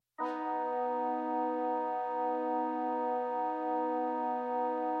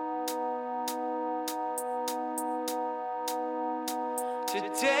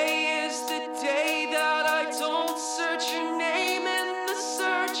Today is the day that I don't search your name in the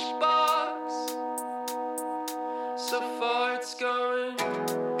search box. So far it's going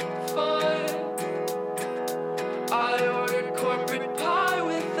fine. I ordered corporate pie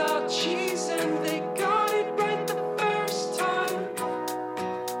without cheese and they got it right the first time.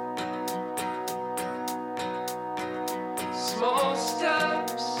 Small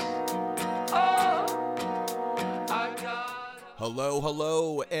steps, oh, I got.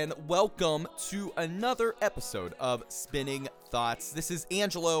 Hello, and welcome to another episode of Spinning Thoughts. This is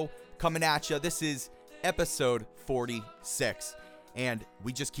Angelo coming at you. This is episode 46, and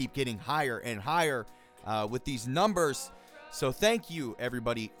we just keep getting higher and higher with these numbers. So thank you,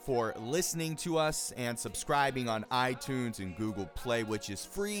 everybody, for listening to us and subscribing on iTunes and Google Play, which is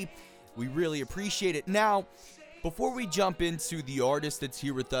free. We really appreciate it. Now, before we jump into the artist that's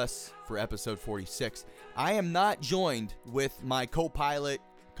here with us for episode 46, I am not joined with my co-pilot,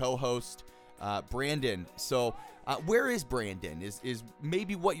 co-host, Brandon. So where is Brandon is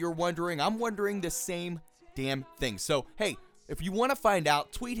maybe what you're wondering. I'm wondering the same damn thing. So, hey, if you want to find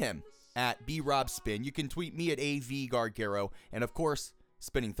out, tweet him at BRobSpin. You can tweet me at AVGargaro. And, of course,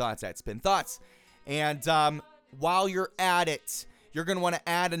 Spinning Thoughts at Spin Thoughts. And while you're at it, you're going to want to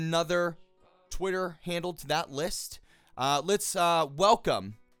add another Twitter handle to that list. Let's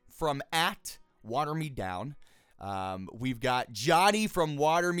welcome from at Water Me Down. We've got Johnny from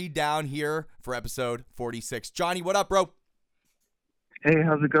Water Me Down here for episode 46. Johnny, what up, bro? Hey,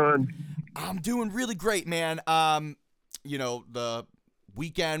 how's it going? I'm doing really great, man. The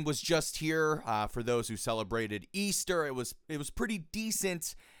weekend was just here. For those who celebrated Easter, it was pretty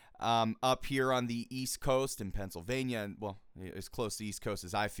decent up here on the East Coast in Pennsylvania, and well, as close to the East Coast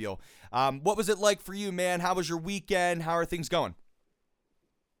as I feel. What was it like for you, man? How was your weekend? How are things going?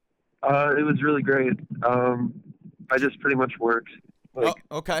 It was really great. I just pretty much worked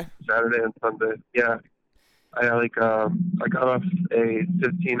okay. Saturday and Sunday. Yeah, I got off a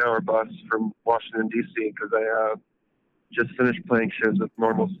 15-hour bus from Washington D.C. because I just finished playing shows with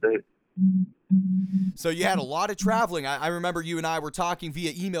Normal State. So you had a lot of traveling. I remember you and I were talking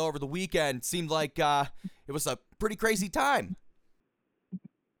via email over the weekend. It seemed like it was a pretty crazy time.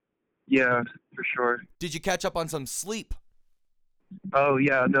 Yeah, for sure. Did you catch up on some sleep? Oh,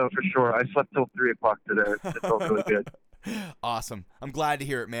 yeah, no, for sure. I slept till 3 o'clock today. It felt really good. Awesome. I'm glad to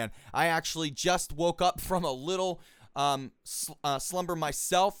hear it, man. I actually just woke up from a little slumber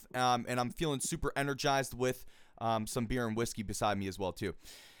myself, and I'm feeling super energized with some beer and whiskey beside me as well, too.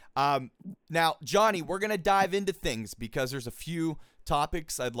 Now, Johnny, we're going to dive into things because there's a few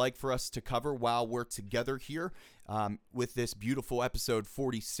topics I'd like for us to cover while we're together here with this beautiful episode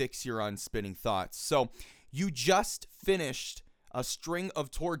 46 here on Spinning Thoughts. So you just finished a string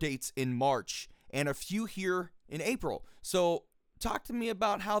of tour dates in March and a few here in April. So talk to me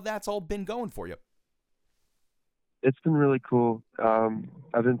about how that's all been going for you. It's been really cool.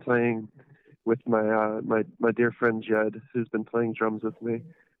 I've been playing with my dear friend Jed, who's been playing drums with me.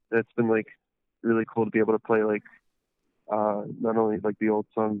 And it's been really cool to be able to play not only the old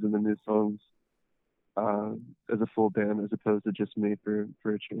songs and the new songs as a full band as opposed to just me for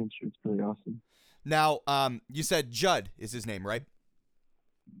a change. It's really awesome. Now, you said Judd is his name, right?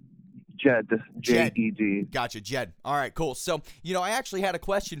 Jed, J-E-D. Gotcha, Jed. All right, cool. So, I actually had a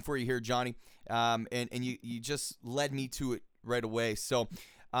question for you here, Johnny, and you just led me to it right away. So,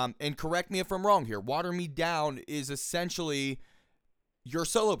 and correct me if I'm wrong here, Water Me Down is essentially your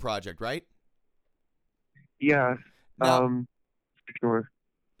solo project, right? Yeah, now, for sure.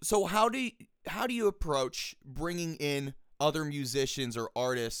 So how do you approach bringing in other musicians or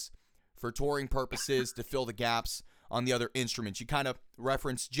artists for touring purposes to fill the gaps on the other instruments? You kind of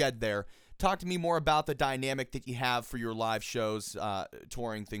referenced Jed there. Talk to me more about the dynamic that you have for your live shows,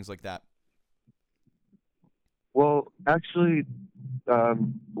 touring, things like that. Well, actually,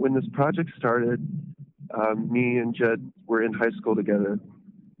 when this project started, me and Jed were in high school together,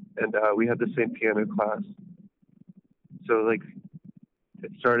 and we had the same piano class. So, it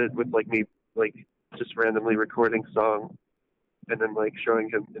started with, me, just randomly recording songs and then, showing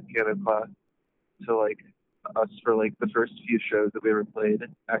him in piano class to, us for, the first few shows that we ever played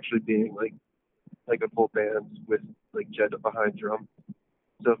actually being, a full band with, Jed behind drums.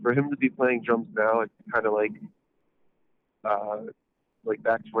 So for him to be playing drums now, it's kind of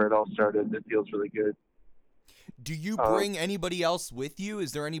back to where it all started. It feels really good. Do you bring anybody else with you?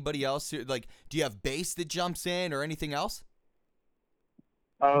 Is there anybody else who, do you have bass that jumps in or anything else?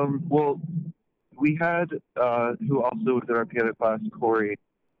 Well, we had, who also was in our piano class, Corey,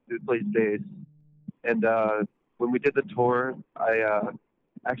 who plays bass. And when we did the tour, I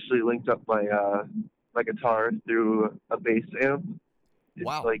actually linked up my my guitar through a bass amp It's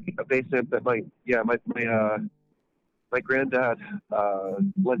Wow. like a bass amp that my granddad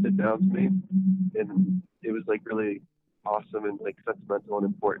lent it down to me, and it was like really awesome and like sentimental and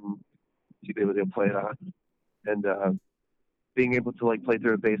important to be able to play it on. And being able to like play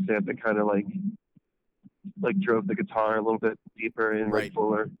through a bass amp, it kind of like drove the guitar a little bit deeper and Right. like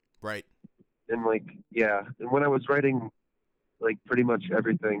fuller. Right. And like and when I was writing like pretty much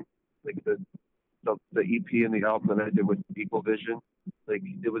everything, like the EP and the album that I did with Equal Vision, like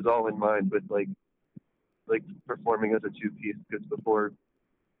it was all in mind with like performing as a two-piece, because before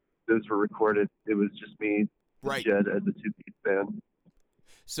those were recorded, it was just me Right. and Jed as a two-piece band.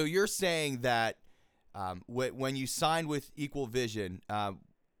 So you're saying that when you signed with Equal Vision,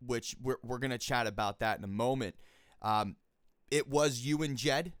 which we're going to chat about that in a moment, it was you and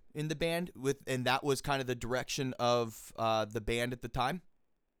Jed in the band, and that was kind of the direction of the band at the time?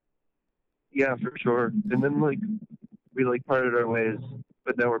 Yeah, for sure. And then like we like parted our ways,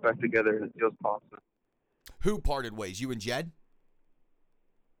 but now we're back together and it feels awesome. Who parted ways? You and Jed?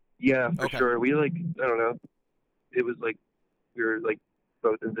 Yeah, for Okay. sure. We like, I don't know. It was like we were like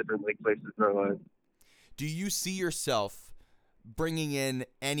both in different like places in our lives. Do you see yourself bringing in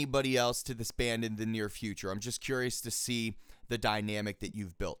anybody else to this band in the near future? I'm just curious to see the dynamic that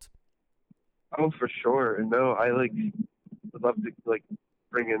you've built. Oh, for sure. And no, I like would love to like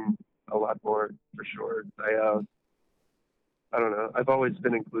bring in a lot more for sure. I don't know. I've always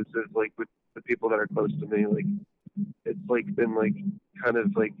been inclusive, like with the people that are close to me. Like it's like been like kind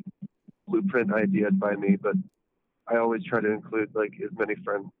of like blueprint ideaed by me, but I always try to include like as many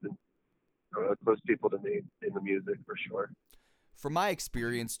friends and close people to me in the music for sure. From my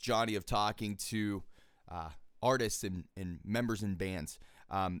experience, Johnny, of talking to artists and members in bands,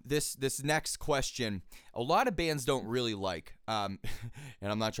 this next question, a lot of bands don't really like, and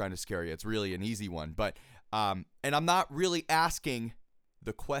I'm not trying to scare you. It's really an easy one, but and I'm not really asking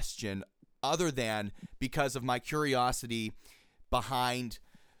the question other than because of my curiosity behind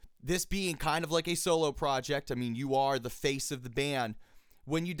this being kind of like a solo project. I mean, you are the face of the band.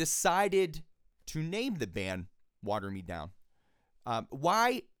 When you decided to name the band Water Me Down,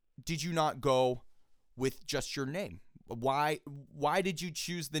 why did you not go with just your name? Why did you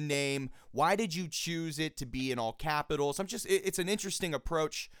choose the name? Why did you choose it to be in all capitals? It's an interesting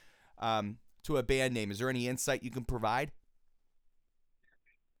approach to a band name. Is there any insight you can provide?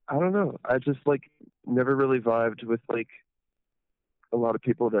 I don't know. I just like never really vibed with like a lot of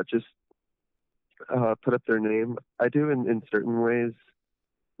people that just put up their name. I do in certain ways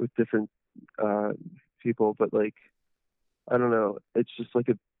with different people, but like I don't know. It's just like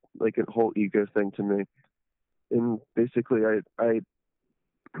a whole ego thing to me. And basically, I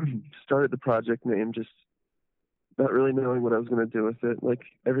started the project name just not really knowing what I was going to do with it. Like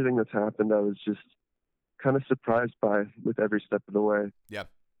everything that's happened, I was just kind of surprised by with every step of the way. Yeah.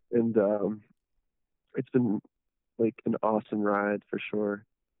 And it's been like an awesome ride for sure.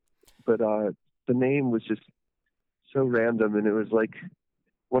 But the name was just so random, and it was like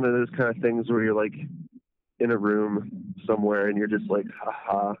one of those kind of things where you're like in a room somewhere and you're just like,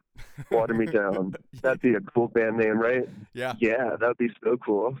 haha, Water Me Down. That'd be a cool band name, right? Yeah. Yeah, that'd be so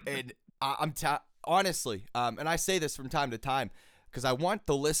cool. And honestly, and I say this from time to time because I want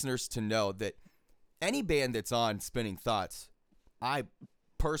the listeners to know that any band that's on Spinning Thoughts, I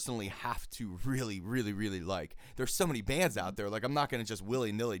personally have to really, really, really like. There's so many bands out there. Like, I'm not going to just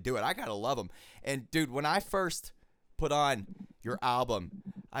willy-nilly do it. I got to love them. And, dude, when I first put on your album,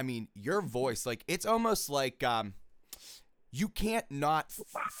 I mean, your voice, like, it's almost like you can't not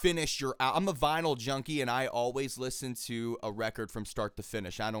finish your album. I'm a vinyl junkie, and I always listen to a record from start to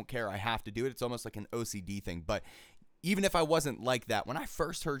finish. I don't care. I have to do it. It's almost like an OCD thing. But even if I wasn't like that, when I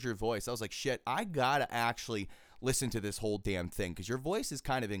first heard your voice, I was like, shit, I got to actually listen to this whole damn thing because your voice is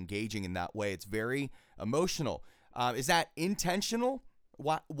kind of engaging in that way. It's very emotional. Is that intentional?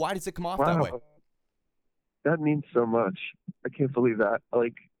 Why does it come off that way? That means so much. I can't believe that.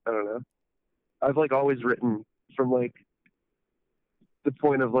 Like, I don't know. I've like always written from like the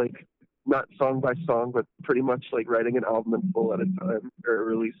point of like not song by song, but pretty much like writing an album in full at a time or a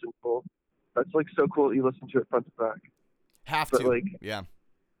release in full. That's like so cool that you listen to it front to back. Have but to. Like, yeah.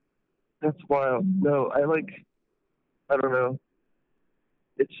 That's wild. No, I don't know.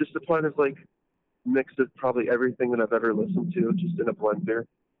 It's just a part of like mix of probably everything that I've ever listened to, just in a blender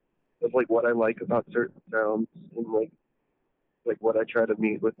of like what I like about certain sounds and like what I try to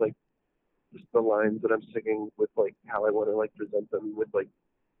meet with like just the lines that I'm singing with like how I want to like present them with like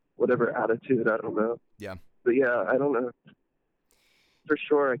whatever attitude. I don't know. Yeah. But yeah, I don't know. For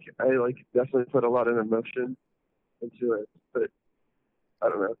sure, I like definitely put a lot of emotion into it, but I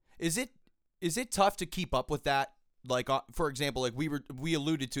don't know. Is it tough to keep up with that? like for example, like we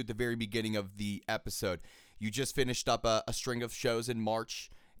alluded to at the very beginning of the episode, you just finished up a string of shows in March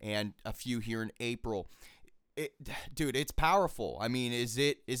and a few here in April. Dude, it's powerful. I mean, is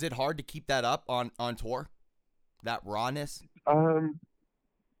it hard to keep that up on tour? That rawness?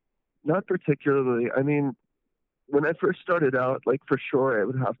 Not particularly. I mean, when I first started out, like for sure, I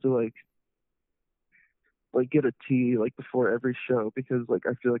would have to like get a tea like before every show because like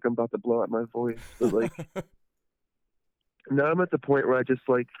I feel like I'm about to blow out my voice. But like now I'm at the point where I just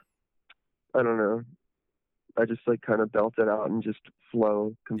like, I don't know, I just like kind of belt it out and just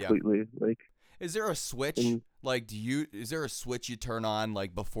flow completely. Yeah. Like, is there a switch? Like, is there a switch you turn on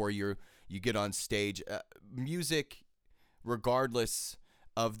like before you get on stage? Music, regardless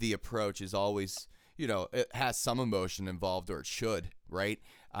of the approach, is always, you know, it has some emotion involved, or it should, right?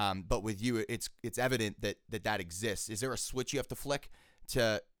 But with you, it's evident that exists. Is there a switch you have to flick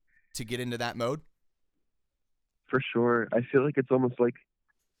to get into that mode? For sure. I feel like it's almost like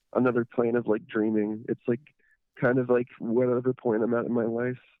another plane of like dreaming. It's like kind of like whatever point I'm at in my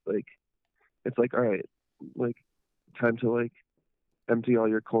life, like it's like, all right, like time to like empty all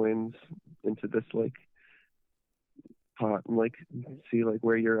your coins into this like pot and like see like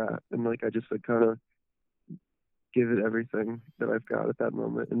where you're at, and like I just like kind of give it everything that I've got at that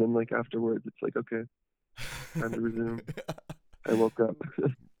moment, and then like afterwards it's like, okay, time to resume. I woke up.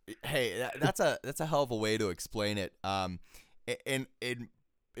 Hey, that's a hell of a way to explain it. And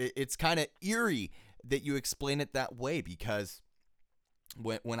it's kind of eerie that you explain it that way, because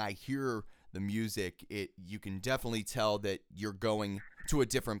when I hear the music, you can definitely tell that you're going to a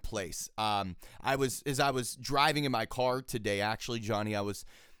different place. As I was driving in my car today, actually, Johnny, I was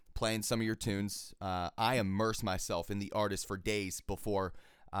playing some of your tunes. I immerse myself in the artist for days before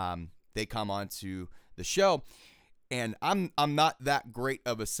they come onto the show, and I'm not that great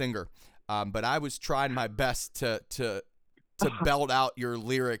of a singer, but I was trying my best to belt out your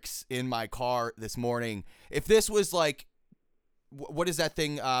lyrics in my car this morning. If this was like, what is that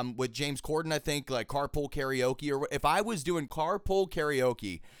thing with James Corden, I think, like carpool karaoke, or if I was doing carpool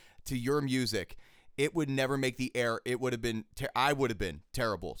karaoke to your music, it would never make the air. It would have been, I would have been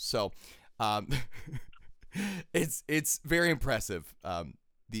terrible. So it's very impressive,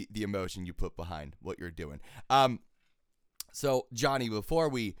 the emotion you put behind what you're doing. So Johnny, before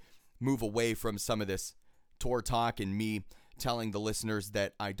we move away from some of this tour talk and me telling the listeners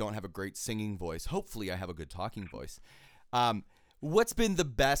that I don't have a great singing voice, hopefully I have a good talking voice. What's been the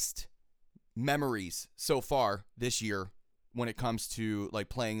best memories so far this year when it comes to like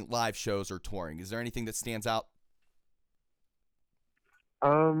playing live shows or touring? Is there anything that stands out?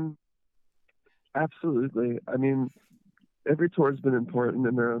 Absolutely. I mean, every tour has been important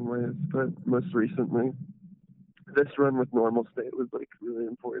in their own ways, but most recently, this run with Normal State was like really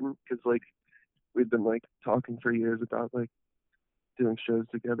important because like we'd been like talking for years about like doing shows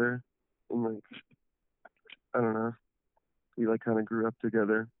together, and like I don't know, we like kind of grew up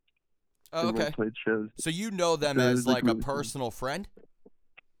together. Oh, okay. And played shows. So you know them as like a personal friend?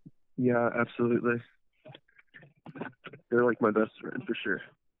 Yeah, absolutely. They're like my best friend for sure.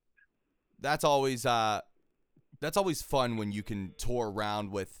 That's always fun when you can tour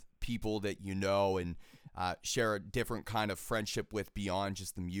around with people that you know and share a different kind of friendship with beyond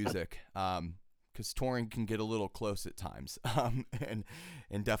just the music. Because touring can get a little close at times, and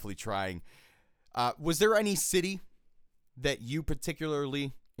definitely trying. Was there any city that you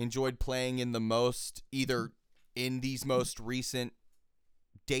particularly enjoyed playing in the most, either in these most recent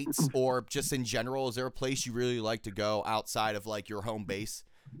dates or just in general? Is there a place you really like to go outside of like your home base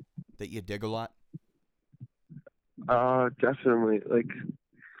that you dig a lot? Definitely. Like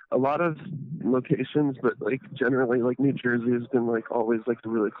a lot of locations, but like generally like New Jersey has been like always like a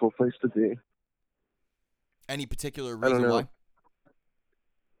really cool place to be. Any particular reason why?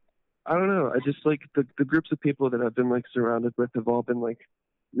 I don't know. I just like the groups of people that I've been like surrounded with have all been like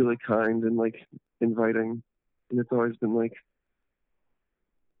really kind and like inviting, and it's always been like,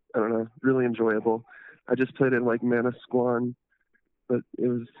 I don't know, really enjoyable. I just played in like Manasquan, but it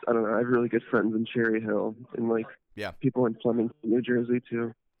was, I don't know, I have really good friends in Cherry Hill and like people in Flemington, New Jersey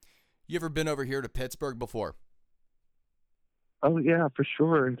too. You ever been over here to Pittsburgh before? Oh yeah, for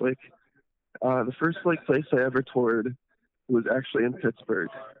sure. Like the first like place I ever toured was actually in Pittsburgh,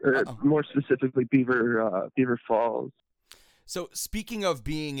 or more specifically Beaver Falls. So speaking of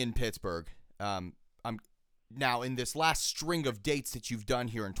being in Pittsburgh, I'm now in this last string of dates that you've done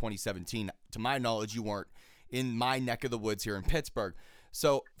here in 2017. To my knowledge, you weren't in my neck of the woods here in Pittsburgh.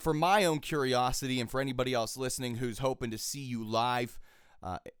 So for my own curiosity and for anybody else listening who's hoping to see you live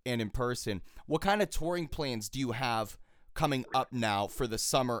and in person, what kind of touring plans do you have coming up now for the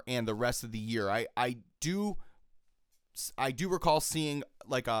summer and the rest of the year? I do I do recall seeing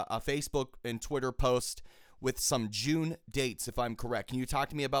like a Facebook and Twitter post with some June dates, if I'm correct. Can you talk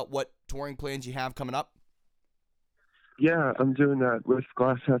to me about what touring plans you have coming up? Yeah, I'm doing that with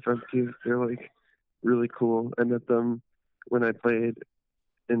Glass Half Empty. They're like really cool. I met them when I played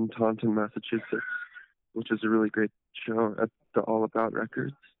in Taunton, Massachusetts, which is a really great show at the All About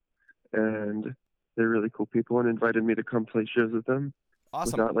Records. And they're really cool people and invited me to come play shows with them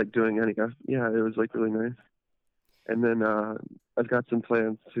Awesome. without like doing any. Yeah, it was like really nice. And then I've got some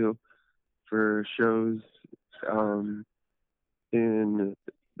plans too for shows in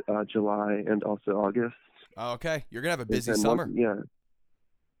July and also August. Okay, you're gonna have a busy And summer.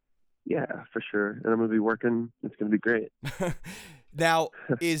 Yeah, for sure. And I'm gonna be working. It's gonna be great. Now,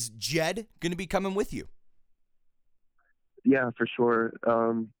 is Jed gonna be coming with you? Yeah, for sure.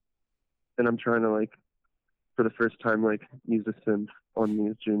 And I'm trying to like, for the first time, like use a synth on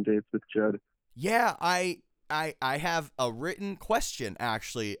these June dates with Jed. Yeah, I have a written question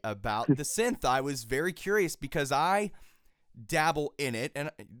actually about the synth. I was very curious because I dabble in it,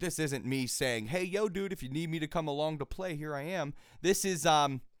 and this isn't me saying, "Hey, yo, dude, if you need me to come along to play, here I am." This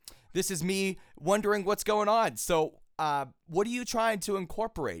is me wondering what's going on. So, what are you trying to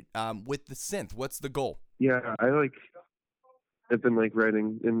incorporate with the synth? What's the goal? Yeah, I've been like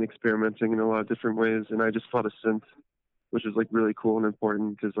writing and experimenting in a lot of different ways, and I just bought a synth, which is like really cool and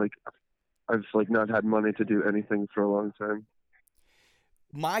important because like I've like not had money to do anything for a long time.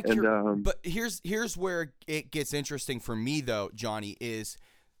 But here's where it gets interesting for me though, Johnny, is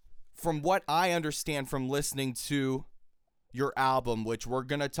from what I understand from listening to your album, which we're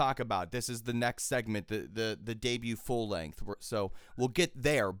gonna talk about. This is the next segment, the debut full length. So we'll get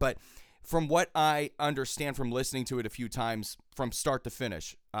there. But from what I understand from listening to it a few times from start to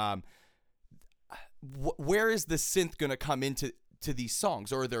finish, where is the synth gonna come into these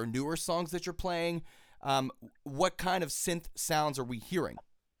songs? Or are there newer songs that you're playing? What kind of synth sounds are we hearing?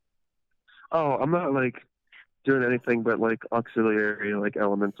 Oh, I'm not like doing anything but like auxiliary like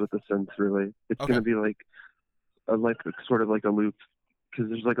elements with the synth. Really, it's Okay. gonna be like sort of like a loop because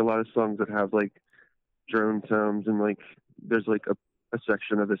there's like a lot of songs that have like drone sounds and like there's like a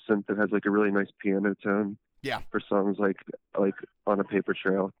section of the synth that has like a really nice piano tone. Yeah. For songs like On a Paper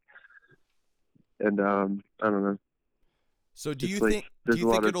Trail. And I don't know. So do you It's like, think there's a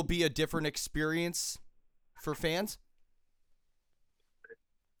lot of- it'll be a different experience for fans?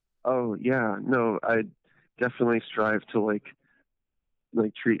 Oh yeah, no, I definitely strive to like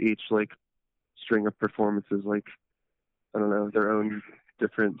treat each like string of performances like, I don't know, their own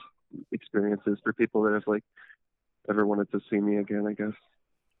different experiences for people that have like ever wanted to see me again, I guess.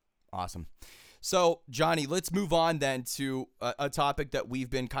 Awesome. So, Johnny, let's move on then to a topic that we've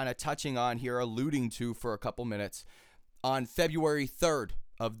been kind of touching on here, alluding to for a couple minutes. On February 3rd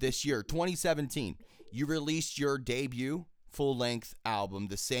of this year, 2017, you released your debut full-length album,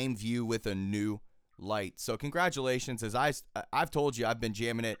 The Same View with a New Light. So congratulations. As I've told you, I've been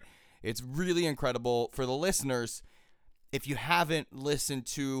jamming it. It's really incredible. For the listeners, if you haven't listened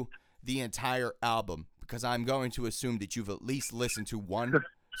to the entire album, because I'm going to assume that you've at least listened to one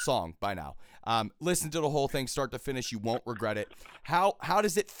song by now. Listen to the whole thing start to finish. You won't regret it. How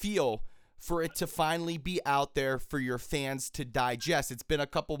does it feel for it to finally be out there for your fans to digest? It's been a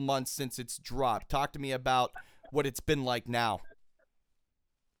couple months since it's dropped. Talk to me about what it's been like now.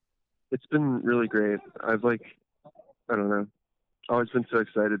 It's been really great. I've like, I don't know, always been so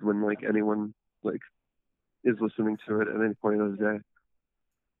excited when like anyone like is listening to it at any point of the day.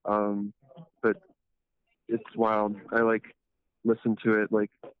 But it's wild. I like listened to it like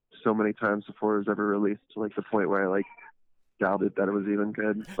so many times before it was ever released, to like the point where I like doubted that it was even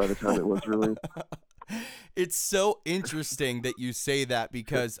good by the time it was released. It's so interesting that you say that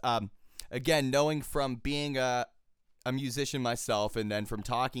because, again, knowing from being a musician myself and then from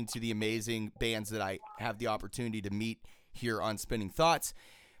talking to the amazing bands that I have the opportunity to meet here on Spinning Thoughts,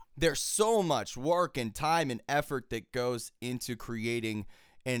 there's so much work and time and effort that goes into creating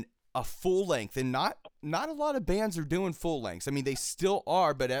a full length, and not a lot of bands are doing full lengths. I mean, they still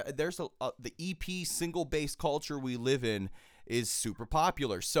are, but there's the EP single bass culture we live in is super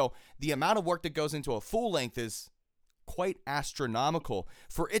popular. So the amount of work that goes into a full length is quite astronomical.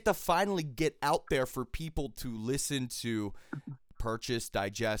 For it to finally get out there for people to listen to, purchase,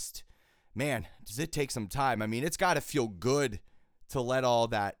 digest, man, does it take some time? I mean, it's got to feel good to let all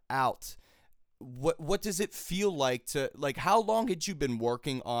that out. What does it feel like to, like, how long had you been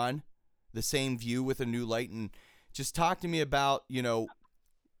working on The Same View with a New Light? And just talk to me about, you know,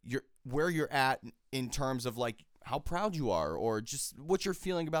 where you're at in terms of like how proud you are, or just what you're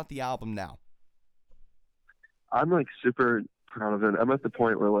feeling about the album now. I'm like super proud of it. I'm at the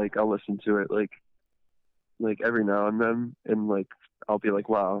point where like I'll listen to it like like every now and then, and like I'll be like,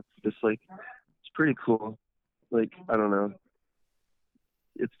 wow, this like it's pretty cool. Like I don't know,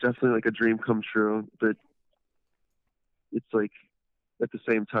 it's definitely like a dream come true, but it's like at the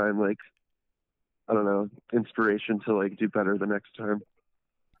same time like I don't know, inspiration to like do better the next time,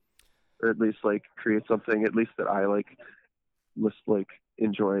 or at least like create something at least that I like like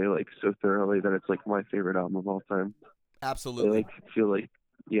enjoy like so thoroughly that it's like my favorite album of all time. I Absolutely. like feel like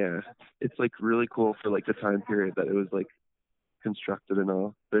yeah, it's like really cool for like the time period that it was like constructed and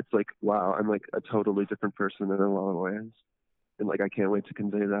all. But it's like wow, I'm like a totally different person in a lot of ways, and like I can't wait to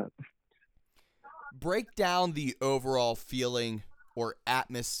convey that. Break down the overall feeling or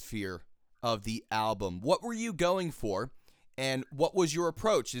atmosphere of the album. What were you going for, and what was your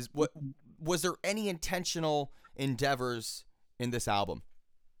approach? Was there any intentional endeavors in this album?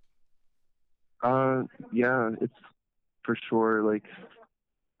 Yeah, it's for sure like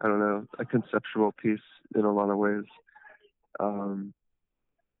I don't know, a conceptual piece in a lot of ways. Um,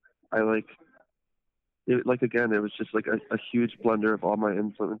 I like it. Like again, it was just like a huge blender of all my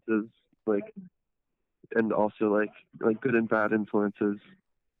influences, like, and also like good and bad influences,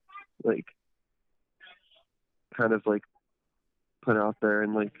 like kind of like put out there,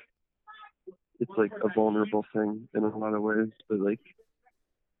 and like it's like a vulnerable thing in a lot of ways, but like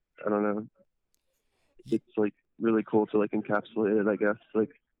I don't know, it's like really cool to like encapsulate it. I guess like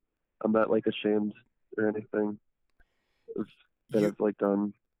I'm not like ashamed or anything of, that You I've like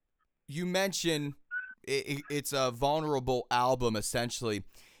done. you mention it's a vulnerable album essentially.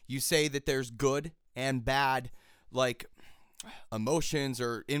 You say that there's good and bad like emotions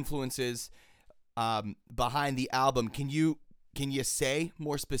or influences behind the album. Can you say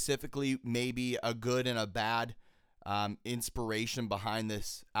more specifically maybe a good and a bad inspiration behind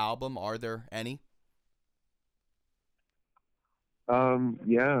this album? Are there any?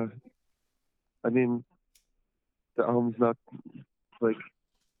 Yeah, I mean the album's not like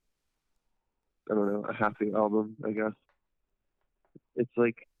I don't know, a happy album, I guess. It's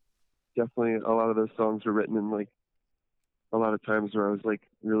like definitely a lot of those songs were written in like a lot of times where I was like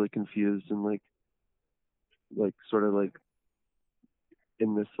really confused and like sort of like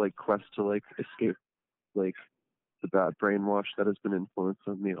in this like quest to like escape like the bad brainwash that has been influenced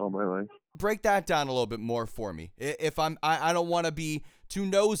on me all my life. Break that down a little bit more for me. If I don't want to be too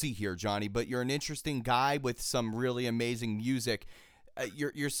nosy here, Johnny, but you're an interesting guy with some really amazing music.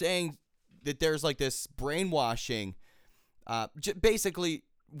 You're saying that there's like this brainwashing. Basically,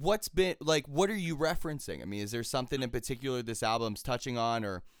 what's been like? What are you referencing? I mean, is there something in particular this album's touching on,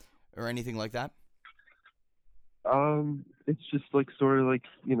 or anything like that? It's just like sort of like,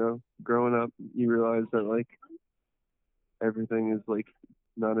 you know, growing up you realize that like everything is like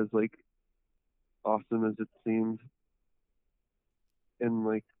not as like awesome as it seems, and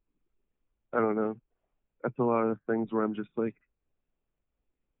like I don't know, that's a lot of things where I'm just like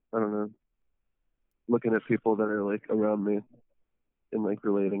I don't know, looking at people that are like around me and like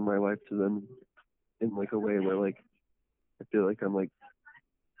relating my life to them in like a way where like I feel like I'm like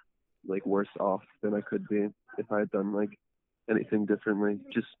worse off than I could be if I had done like anything differently.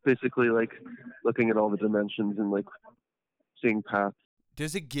 Just basically like looking at all the dimensions and like seeing paths.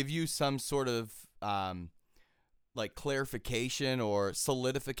 Does it give you some sort of like clarification or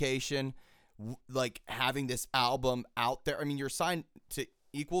solidification, like having this album out there? I mean, you're signed to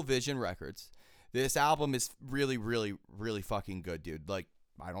Equal Vision Records. This album is really, really, really fucking good, dude. Like,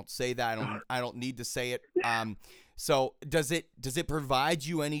 I don't say that. I don't need to say it. So does it provide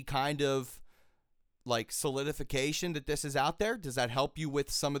you any kind of like solidification that this is out there? Does that help you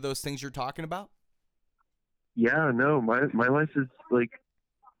with some of those things you're talking about? Yeah, no, my life is like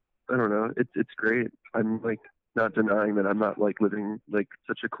I don't know, it's great. I'm like not denying that I'm not like living like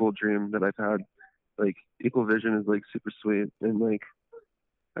such a cool dream that I've had. Like Equal Vision is like super sweet, and like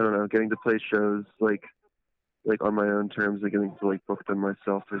I don't know, getting to play shows like on my own terms and getting to like book them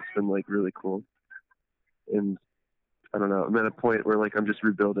myself has been like really cool. And I don't know, I'm at a point where like I'm just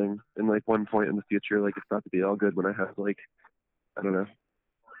rebuilding, and like one point in the future like it's about to be all good when I have like I don't know,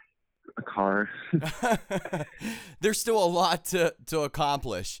 a car. There's still a lot to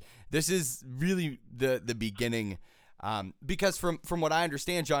accomplish. This is really the beginning, because from what I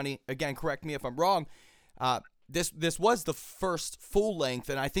understand, Johnny, again, correct me if I'm wrong, this was the first full length,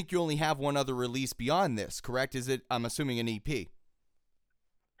 and I think you only have one other release beyond this, correct? Is it, I'm assuming, an EP?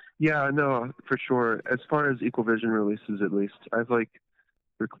 Yeah, no, for sure. As far as Equal Vision releases, at least, I've like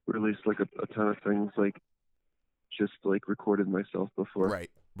released like a ton of things, like just like recorded myself before.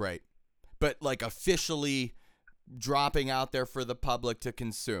 Right. But like officially dropping out there for the public to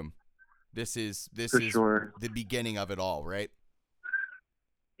consume. This is Sure. the beginning of it all, right?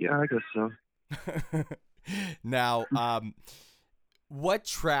 Yeah, I guess so. Now, what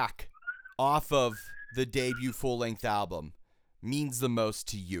track off of the debut full-length album means the most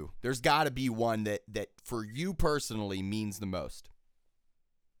to you? There's got to be one that for you personally means the most.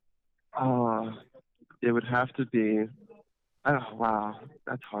 It would have to be. Oh, wow,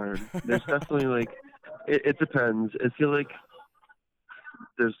 that's hard. There's definitely like, it depends. I feel like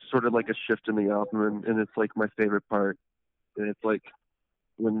there's sort of like a shift in the album, and it's like my favorite part. And it's like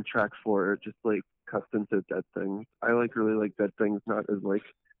when track 4 just like cuts into Dead Things. I like really like Dead Things, not as like,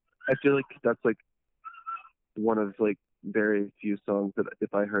 I feel like that's like one of like very few songs that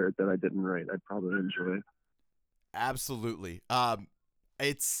if I heard that I didn't write, I'd probably enjoy. Absolutely.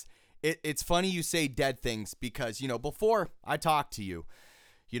 It's funny you say Dead Things because, you know, before I talk to you,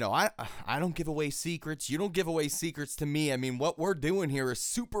 you know, I don't give away secrets. You don't give away secrets to me. I mean, what we're doing here is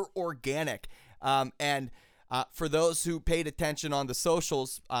super organic. And for those who paid attention on the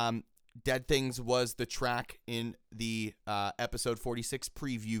socials, Dead Things was the track in the episode 46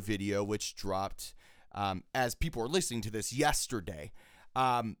 preview video, which dropped as people were listening to this yesterday.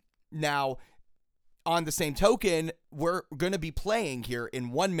 Now, on the same token, we're going to be playing here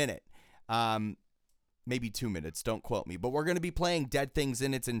in 1 minute. Maybe 2 minutes, don't quote me, but we're going to be playing Dead Things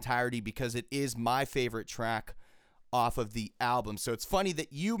in its entirety because it is my favorite track off of the album. So it's funny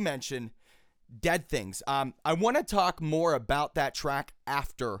that you mentioned Dead Things. I want to talk more about that track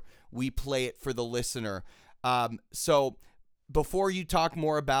after we play it for the listener. So before you talk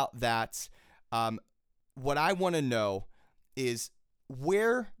more about that, what I want to know is,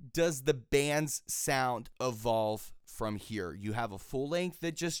 where does the band's sound evolve from here? You have a full length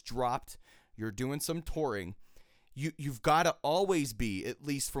that just dropped. You're doing some touring. You've got to always be, at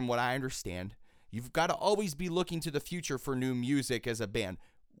least from what I understand, you've got to always be looking to the future for new music as a band.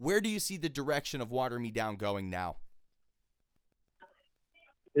 Where do you see the direction of Water Me Down going now?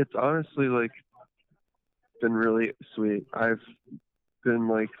 It's honestly like been really sweet. I've been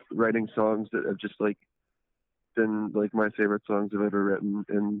like writing songs that have just like been like my favorite songs I've ever written,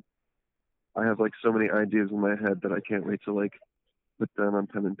 and I have like so many ideas in my head that I can't wait to like put them on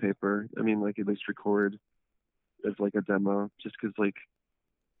pen and paper. I mean, like at least record as like a demo, just because like,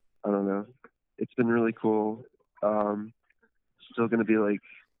 I don't know, it's been really cool. Still gonna be like,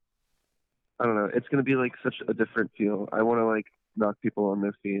 I don't know, it's gonna be like such a different feel. I want to like knock people on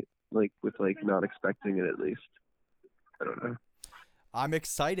their feet, like with like not expecting it at least. I don't know. I'm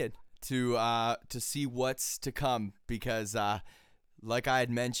excited to see what's to come because like I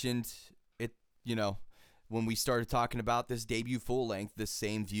had mentioned it, you know, when we started talking about this debut full length, The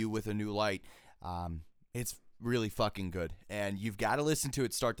Same View with a New Light, it's really fucking good, and you've got to listen to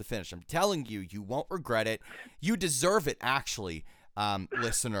it start to finish. I'm telling you, you won't regret it. You deserve it, actually,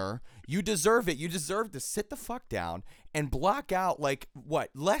 listener. You deserve it. You deserve to sit the fuck down and block out like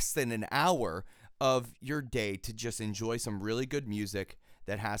less than an hour of your day to just enjoy some really good music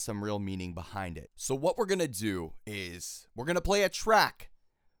that has some real meaning behind it. So what we're going to do is we're going to play a track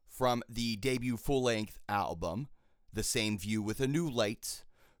from the debut full-length album, The Same View with a New Light,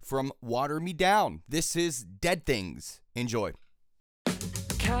 from Water Me Down. This is Dead Things. Enjoy.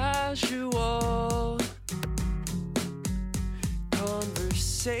 Casual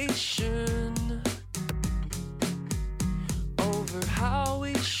conversation over how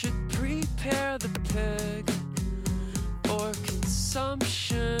we should prepare the pig for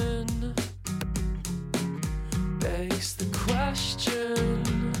consumption begs the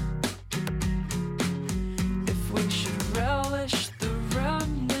question if we should relish the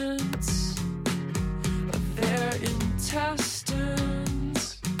remnants of their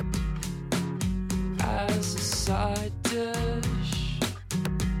intestines as a side dish,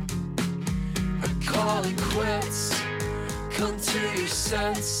 or call it quits. Come to your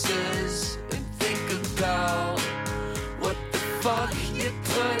senses and think about what the fuck you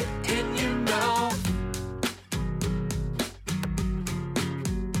put in your mouth.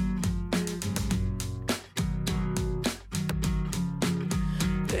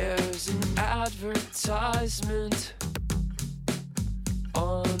 There's an advertisement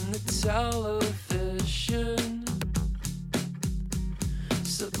on the television,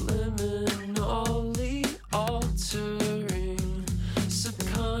 subliminally altering,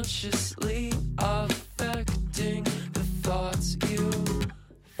 subconsciously affecting the thoughts you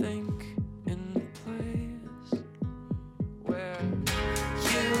think in place where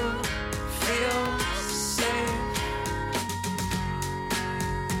you feel safe.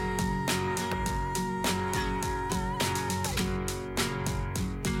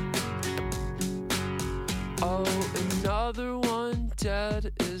 Oh, another one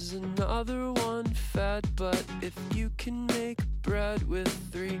dead is another one fed. But if you can make bread with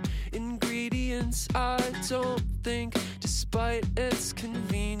 3 ingredients, I don't think, despite its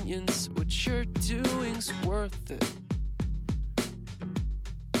convenience, what you're doing's worth it.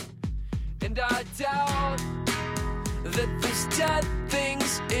 And I doubt that there's dead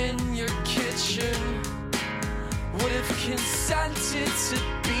things in your kitchen would have consented to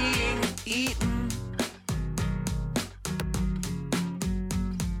being eaten.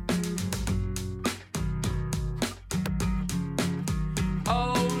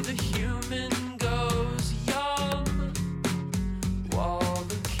 Oh, the human goes young while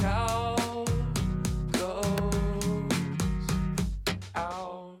the cow goes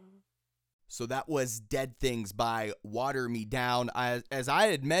out. So that was Dead Things by Water Me Down. As I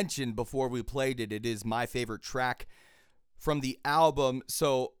had mentioned before we played it, it is my favorite track from the album.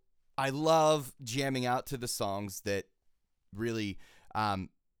 So I love jamming out to the songs that really,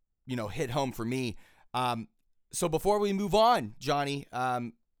 hit home for me. So before we move on, Johnny,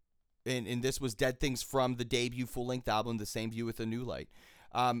 and this was Dead Things from the debut full-length album, The Same View with a New Light.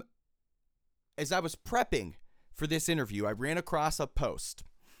 As I was prepping for this interview, I ran across a post.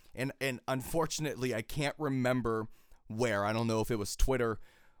 And unfortunately, I can't remember where. I don't know if it was Twitter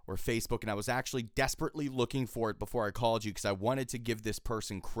or Facebook, and I was actually desperately looking for it before I called you because I wanted to give this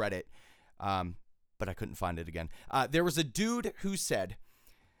person credit, but I couldn't find it again. There was a dude who said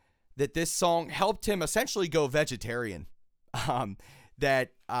that this song helped him essentially go vegetarian. That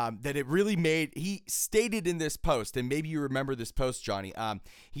it really made, he stated in this post, and maybe you remember this post, Johnny,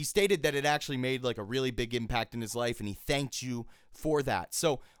 he stated that it actually made like a really big impact in his life, and he thanked you for that.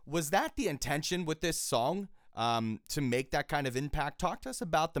 So was that the intention with this song, to make that kind of impact? Talk to us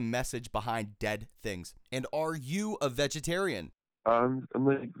about the message behind Dead Things. And are you a vegetarian? I'm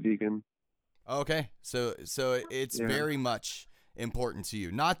like vegan. Okay, so it's very much important to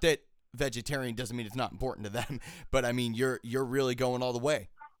you. Not that vegetarian doesn't mean it's not important to them, but I mean you're really going all the way.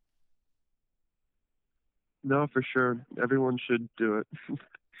 No, for sure. Everyone should do it.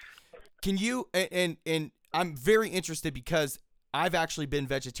 Can you and I'm very interested because I've actually been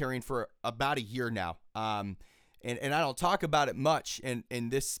vegetarian for about a year now. And I don't talk about it much, and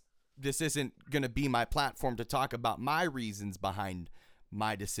this isn't going to be my platform to talk about my reasons behind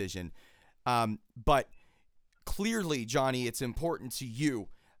my decision. But clearly, Johnny, it's important to you.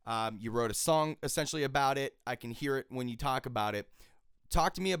 You wrote a song essentially about it. I can hear it when you talk about it.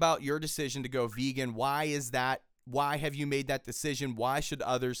 Talk to me about your decision to go vegan. Why is that? Why have you made that decision? Why should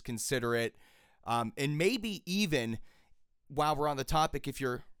others consider it? And maybe even while we're on the topic, if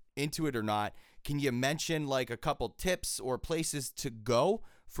you're into it or not, can you mention like a couple tips or places to go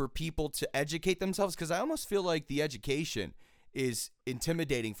for people to educate themselves? Because I almost feel like the education is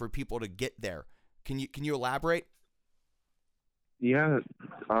intimidating for people to get there. Can you elaborate? Yeah,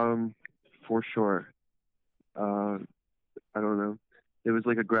 for sure. I don't know. It was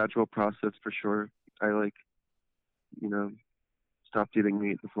like a gradual process for sure. I stopped eating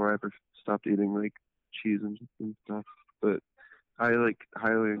meat before I ever stopped eating like cheese and stuff. But I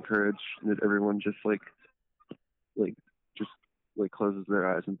highly encourage that everyone just closes their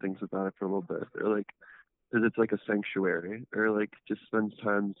eyes and thinks about it for a little bit. Or because it's like a sanctuary, or just spends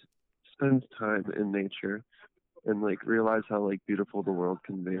time in nature, and realize how beautiful the world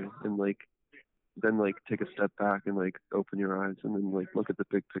can be, and then take a step back and open your eyes and then look at the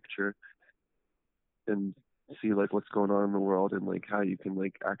big picture and see what's going on in the world, and how you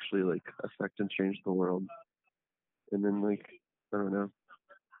can actually affect and change the world. And then I don't know,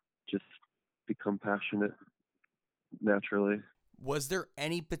 just become passionate naturally. Was there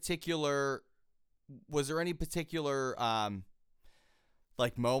any particular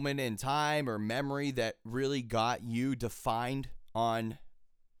moment in time or memory that really got you defined on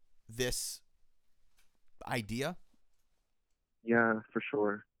this idea? Yeah, for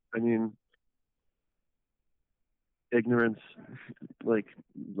sure. I mean, ignorance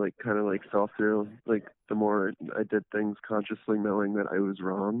kind of fell through the more I did things consciously knowing that I was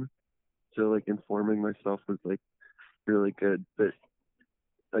wrong. So informing myself was really good, but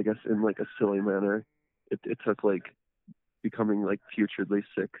I guess in a silly manner, it took becoming putridly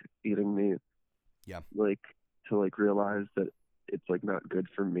sick eating meat, to realize that it's not good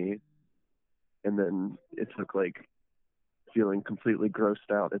for me. And then it took feeling completely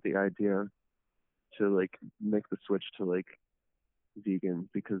grossed out at the idea to make the switch to vegan,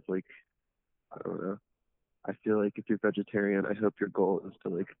 because I don't know, I feel if you're vegetarian, I hope your goal is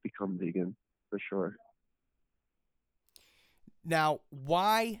to become vegan for sure. Now,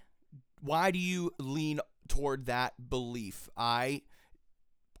 why do you lean toward that belief? I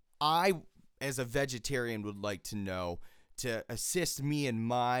as a vegetarian would like to know, to assist me in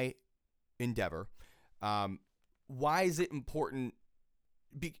my endeavor. Why is it important?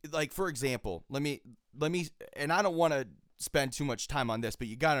 Like, for example, let me, and I don't want to spend too much time on this, but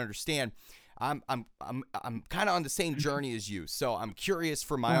you got to understand, I'm kind of on the same journey as you. So I'm curious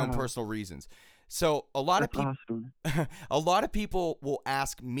for my own personal reasons. So a lot of people, awesome. a lot of people will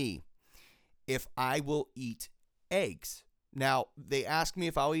ask me if I will eat eggs. Now, they ask me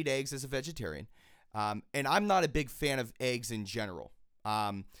if I'll eat eggs as a vegetarian. And I'm not a big fan of eggs in general.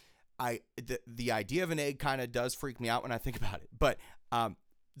 The idea of an egg kind of does freak me out when I think about it. But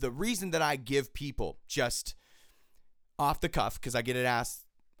the reason that I give people, just off the cuff, because I get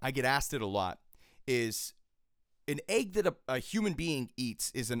asked it a lot, is an egg that a human being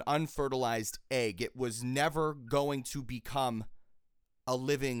eats is an unfertilized egg. It was never going to become a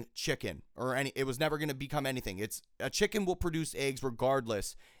living chicken it was never going to become anything. A chicken will produce eggs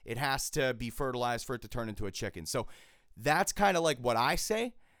regardless. It has to be fertilized for it to turn into a chicken. So that's kind of like what I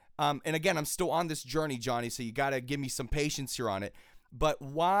say. And again, I'm still on this journey, Johnny, so you got to give me some patience here on it. But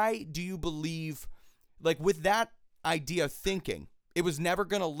why do you believe, like, with that idea of thinking, it was never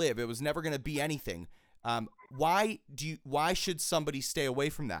going to live, it was never going to be anything? Why should somebody stay away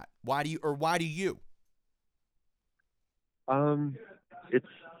from that? Why do you? It's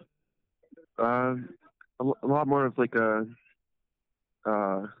a lot more of like a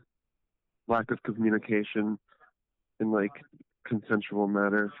lack of communication in like consensual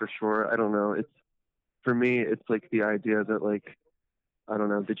manner, for sure. I don't know. For me, it's like the idea that, like, I don't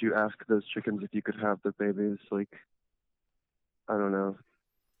know, did you ask those chickens if you could have the babies? Like, I don't know.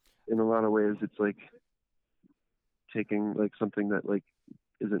 In a lot of ways, it's like taking like something that like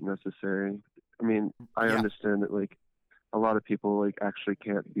isn't necessary. I mean, I understand that like a lot of people like actually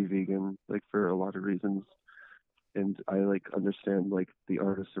can't be vegan, like, for a lot of reasons, and I like understand like the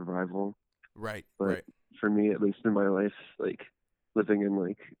art of survival. Right. But right. For me, at least in my life, like living in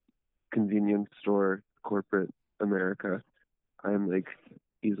like convenience store corporate America, I'm like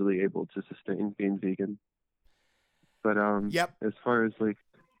easily able to sustain being vegan. But as far as like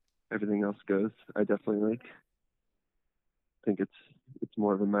everything else goes, I definitely like think it's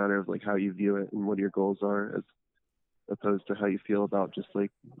more of a matter of like how you view it and what your goals are, as opposed to how you feel about just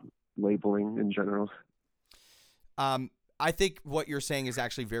like labeling in general. I think what you're saying is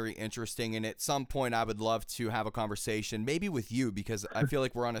actually very interesting, and at some point I would love to have a conversation, maybe with you, because I feel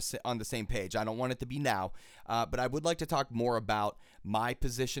like we're on the same page. I don't want it to be now, but I would like to talk more about my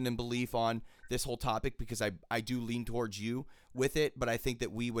position and belief on this whole topic, because I do lean towards you with it, but I think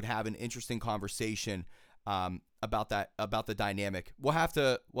that we would have an interesting conversation about the dynamic. We'll have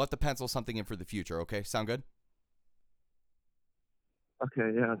to pencil something in for the future. Okay, sound good?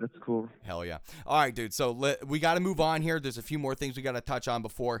 Okay, yeah, that's cool. Hell yeah. All right, dude. So we got to move on here. There's a few more things we got to touch on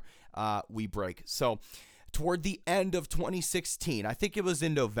before we break. So toward the end of 2016, I think it was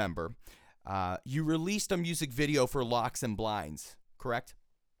in November, you released a music video for Locks and Blinds, correct?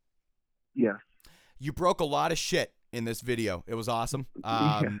 Yeah. You broke a lot of shit in this video. It was awesome.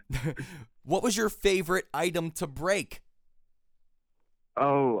 What was your favorite item to break?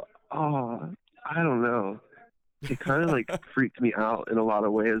 Oh, I don't know. It kind of like freaked me out in a lot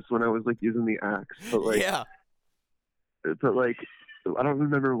of ways when I was like using the axe, but like, I don't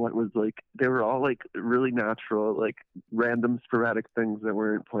remember what was like. They were all like really natural, like random sporadic things that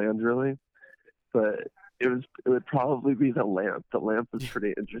weren't planned really. But it would probably be the lamp. The lamp was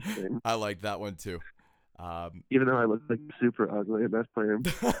pretty interesting. I like that one too. Even though I looked like super ugly in that frame.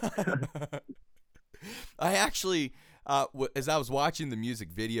 I actually, as I was watching the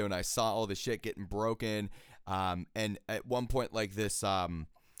music video and I saw all the shit getting broken, and at one point, like this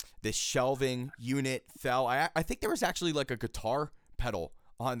shelving unit fell. I think there was actually like a guitar pedal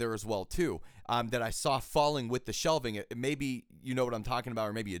on there as well too, that I saw falling with the shelving. Maybe you know what I'm talking about,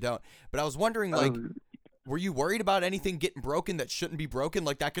 or maybe you don't. But I was wondering, like, were you worried about anything getting broken that shouldn't be broken,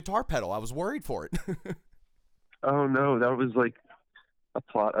 like that guitar pedal? I was worried for it. Oh no, that was like a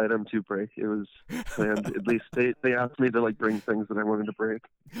plot item to break. It was planned. At least they asked me to like bring things that I wanted to break.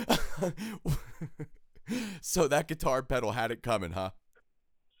 So that guitar pedal had it coming, huh?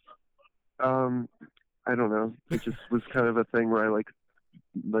 I don't know. It just was kind of a thing where I like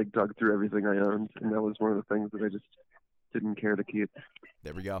dug through everything I owned, and that was one of the things that I just didn't care to keep.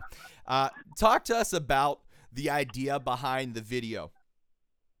 There we go. Talk to us about the idea behind the video.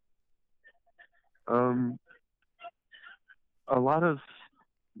 A lot of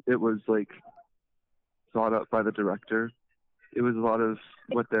it was like thought up by the director. It was a lot of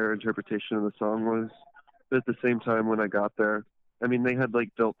what their interpretation of the song was. But at the same time, when I got there, I mean, they had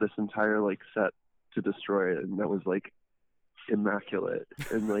like built this entire like set to destroy it, and that was like immaculate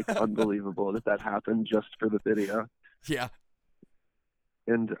and like unbelievable that happened just for the video. Yeah.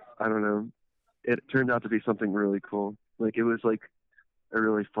 And I don't know, it turned out to be something really cool. Like it was like a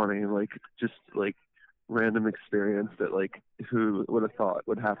really funny, like just like random experience that like who would have thought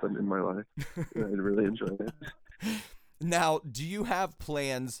would happen in my life. And I really enjoyed it. Now, do you have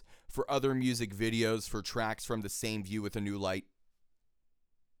plans for other music videos for tracks from The Same View with a New Light?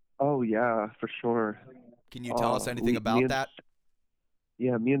 Oh yeah, for sure. Can you tell us anything Me about and that?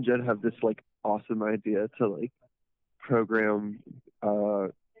 yeah, me and Jed have this like awesome idea to like program uh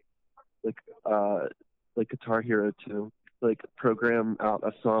like uh like Guitar Hero 2, like program out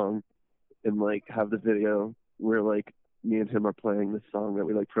a song and like have the video where like me and him are playing this song that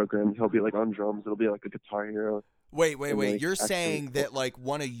we like programmed. He'll be like on drums. It'll be like a Guitar Hero. Wait. And, like, You're actually, saying that like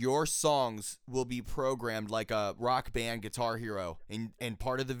one of your songs will be programmed like a Rock Band Guitar Hero, and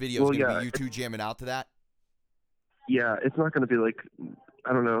part of the video is Well, going to yeah, be you two jamming out to that? yeah, it's not going to be like,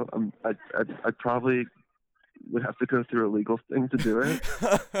 I don't know. I probably would have to go through a legal thing to do it,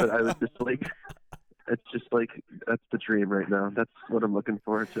 but I would just like, it's just like that's the dream right now. That's what I'm looking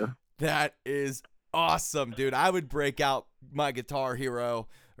forward to. That is awesome, dude. I would break out my Guitar Hero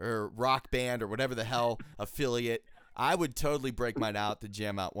or Rock Band or whatever the hell affiliate. I would totally break mine out to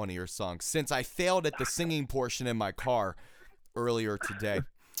jam out one of your songs, since I failed at the singing portion in my car earlier today.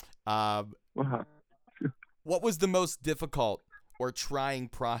 Wow. What was the most difficult or trying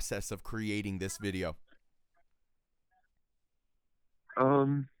process of creating this video? I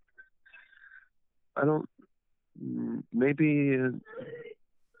don't. Maybe.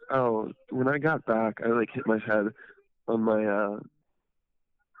 Oh, when I got back, I like hit my head on my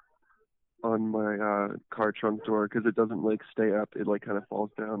car trunk door because it doesn't like stay up. It like kind of falls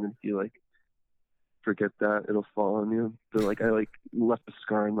down, and if you like forget that, it'll fall on you. So like I like left a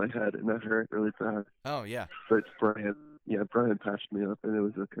scar in my head, and that hurt really bad. Oh, yeah. But Brian patched me up, and it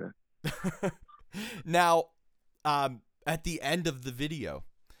was okay. Now, at the end of the video,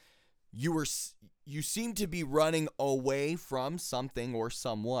 you seem to be running away from something or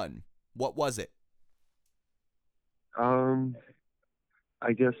someone. What was it?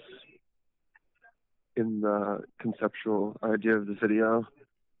 I guess in the conceptual idea of the video,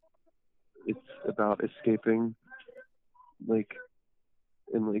 it's about escaping, like,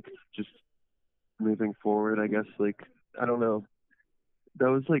 and like just moving forward. I guess like I don't know. That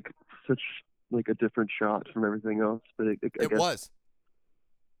was like such like a different shot from everything else, but I guess Was.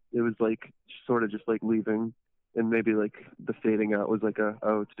 it was like sort of just like leaving, and maybe like the fading out was like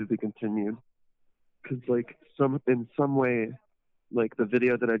a to be continued, because like in some way, like the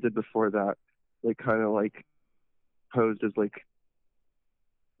video that I did before that, like kind of like posed as like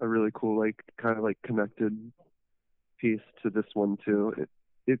a really cool like kind of like connected piece to this one too.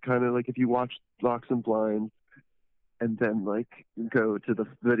 It kind of like if you watch Locks and Blinds and then like go to the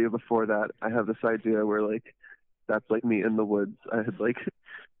video before that, I have this idea where like that's like me in the woods. I had like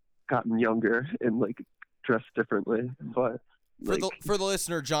gotten younger and like dressed differently, but For the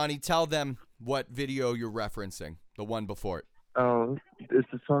listener, Johnny, tell them what video you're referencing, the one before it. oh,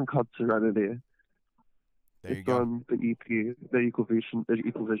 it's a song called Serenity. There you It's go. on the EP that Equal Vision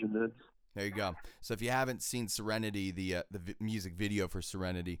did. There you go. So if you haven't seen Serenity, the music video for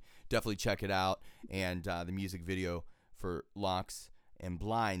Serenity, definitely check it out, and the music video for Locks and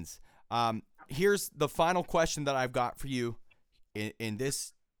Blinds. Here's the final question that I've got for you in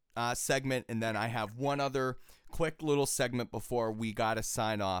this segment, and then I have one other quick little segment before we got to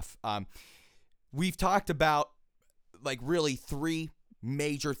sign off. We've talked about like really three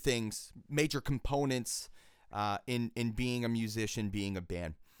major things, major components in being a musician, being a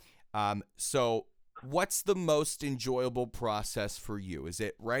band. So what's the most enjoyable process for you? Is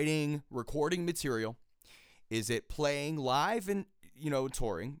it writing, recording material? Is it playing live and,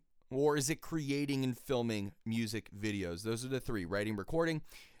 touring? Or is it creating and filming music videos? Those are the three: writing, recording,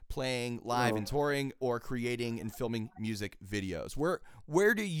 playing live and touring, or creating and filming music videos.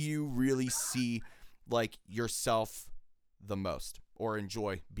 Where do you really see like yourself the most, or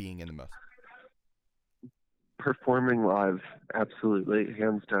enjoy being in the most? Performing live, absolutely,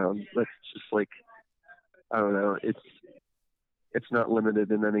 hands down. That's just like, I don't know, it's not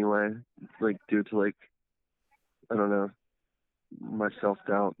limited in any way, like due to like, I don't know, my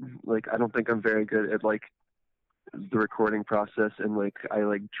self-doubt. Like I don't think I'm very good at like the recording process, and like I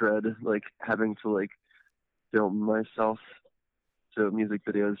like dread like having to like film myself, so music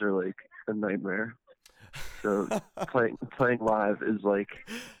videos are like a nightmare. So playing live is like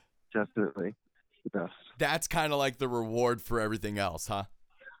definitely the best. That's kind of like the reward for everything else, huh?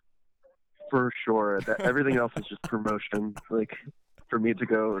 For sure. That everything else is just promotion. Like for me to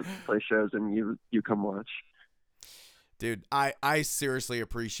go play shows and you come watch. Dude, I seriously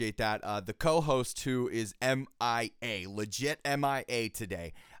appreciate that. The co-host who is MIA, legit MIA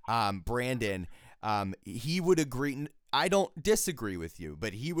today, Brandon, he would agree. I don't disagree with you,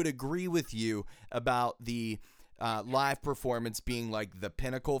 but he would agree with you about the live performance being like the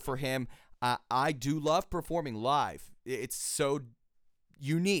pinnacle for him. I do love performing live. It's so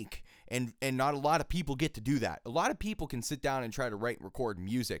unique, and not a lot of people get to do that. A lot of people can sit down and try to write and record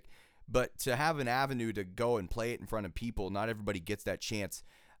music, but to have an avenue to go and play it in front of people, not everybody gets that chance.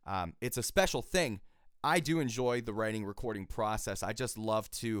 It's a special thing. I do enjoy the writing, recording process. I just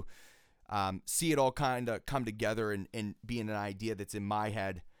love to see it all kind of come together and be an idea that's in my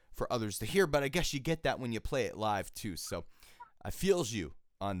head for others to hear. But I guess you get that when you play it live too. So I feels you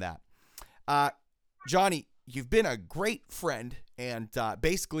on that. Johnny, you've been a great friend and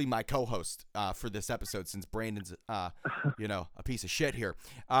basically my co-host for this episode, since Brandon's, a piece of shit here.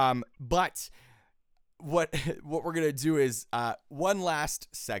 But what we're going to do is one last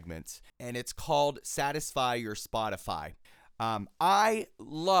segment, and it's called Satisfy Your Spotify. I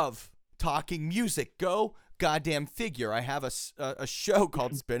love talking music. Go goddamn figure. I have a show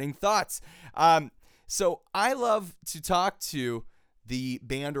called Spinning Thoughts. So I love to talk to the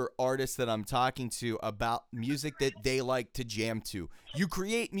band or artist that I'm talking to about music that they like to jam to. You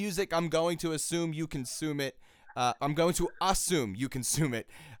create music. I'm going to assume you consume it.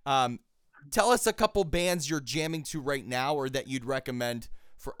 Tell us a couple bands you're jamming to right now, or that you'd recommend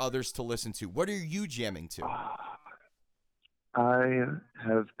for others to listen to. What are you jamming to? I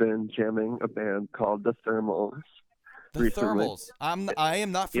have been jamming a band called The Thermals. The recently. Thermals. I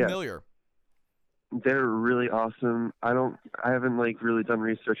am not familiar. They're really awesome. I haven't really done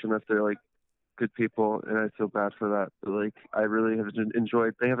research on if they're good people, and I feel bad for that. But I really have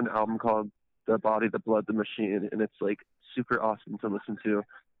enjoyed. They have an album called The Body, the Blood, the Machine, and it's super awesome to listen to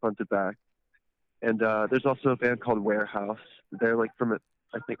front to back. And there's also a band called Warehouse. They're from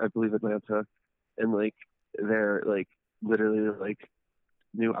I believe Atlanta, and they're literally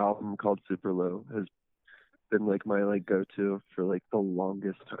new album called Super Low has been my go-to for the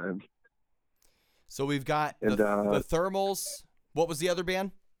longest time. So we've got the Thermals. What was the other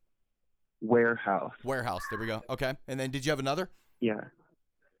band? Warehouse. There we go. Okay. And then did you have another? Yeah.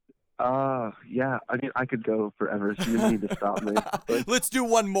 Yeah. I mean, I could go forever, so you need to stop me. But, let's do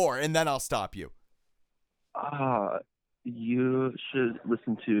one more, and then I'll stop you. You should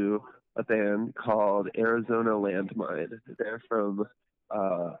listen to a band called Arizona Landmine. They're from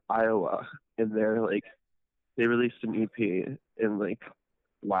Iowa, and they released an EP, and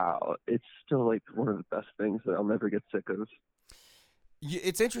wow, it's still one of the best things that I'll never get sick of.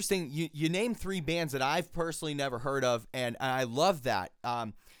 It's interesting. You named three bands that I've personally never heard of, and I love that.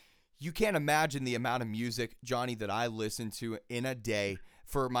 You can't imagine the amount of music, Johnny, that I listen to in a day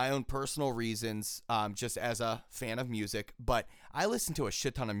for my own personal reasons, just as a fan of music. But I listen to a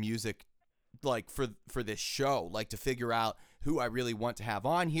shit ton of music for this show, to figure out who I really want to have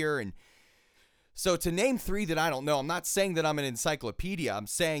on here. And so to name three that I don't know, I'm not saying that I'm an encyclopedia. I'm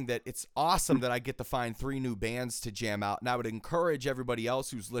saying that it's awesome that I get to find three new bands to jam out. And I would encourage everybody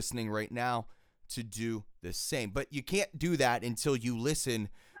else who's listening right now to do the same. But you can't do that until you listen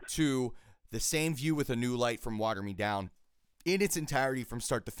to The Same View with a New Light from Water Me Down in its entirety from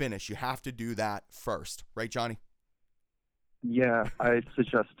start to finish. You have to do that first. Right, Johnny? Yeah, I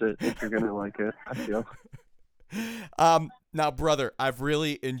suggest it if you're going to like it, I feel. Now, brother, I've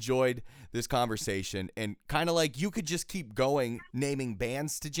really enjoyed this conversation, and kind of you could just keep going naming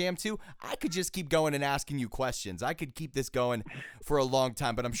bands to jam to. I could just keep going and asking you questions. I could keep this going for a long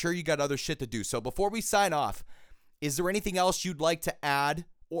time, but I'm sure you got other shit to do. So before we sign off, is there anything else you'd like to add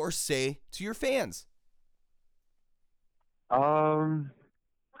or say to your fans?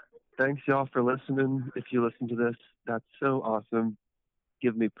 Thanks y'all for listening. If you listen to this, that's so awesome.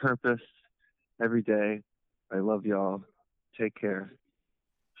 Give me purpose every day. I love y'all. Take care.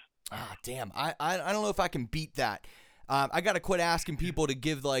 Ah, damn. I don't know if I can beat that. I got to quit asking people to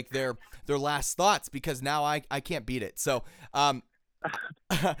give their last thoughts, because now I can't beat it. So,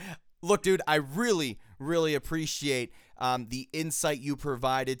 look, dude, I really, really appreciate the insight you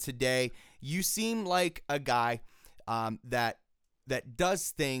provided today. You seem like a guy that does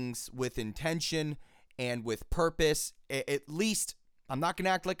things with intention and with purpose. At least I'm not going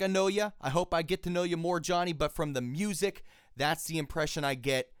to act like I know you. I hope I get to know you more, Johnny, but from the music, that's the impression I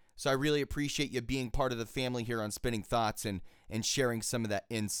get. So I really appreciate you being part of the family here on Spinning Thoughts and sharing some of that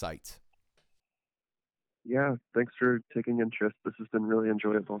insight. Yeah, thanks for taking interest. This has been really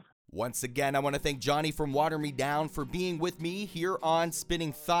enjoyable. Once again, I want to thank Johnny from Water Me Down for being with me here on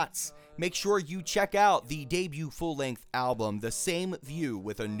Spinning Thoughts. Make sure you check out the debut full-length album, The Same View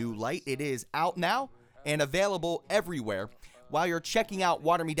with a New Light. It is out now. and available everywhere. While you're checking out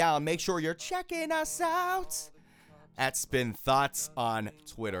Water Me Down, make sure you're checking us out at Spin Thoughts on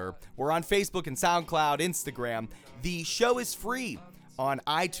Twitter. We're on Facebook and SoundCloud, Instagram. The show is free on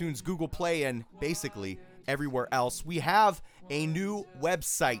iTunes, Google Play, and basically everywhere else. We have a new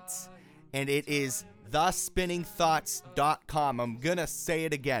website, and it is thespinningthoughts.com. I'm gonna say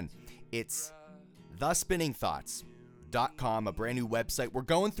it again. It's thespinningthoughts.com, a brand new website. We're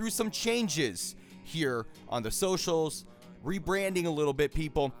going through some changes here on the socials, rebranding a little bit,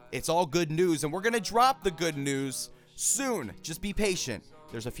 people. It's all good news, and we're gonna drop the good news soon. Just be patient.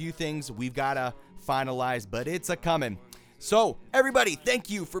 There's a few things we've gotta finalize, but it's a coming. So, everybody, thank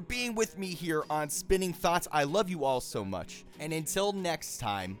you for being with me here on Spinning Thoughts. I love you all so much. And until next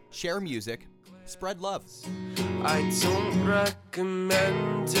time, share music, spread love. I don't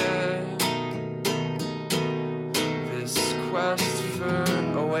recommend it. This quest for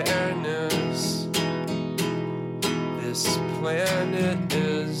awareness. This planet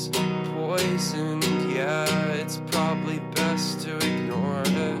is poisoned. Yeah, it's probably best to ignore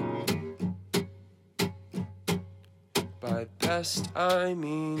it. By best I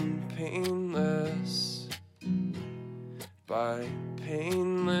mean painless. By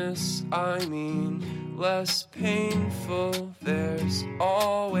painless I mean less painful. There's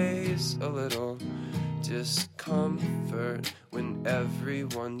always a little discomfort when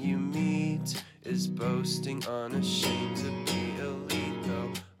everyone you meet is boasting, unashamed to be elite.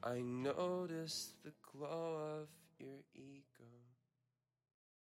 Though I notice the glow of your ego.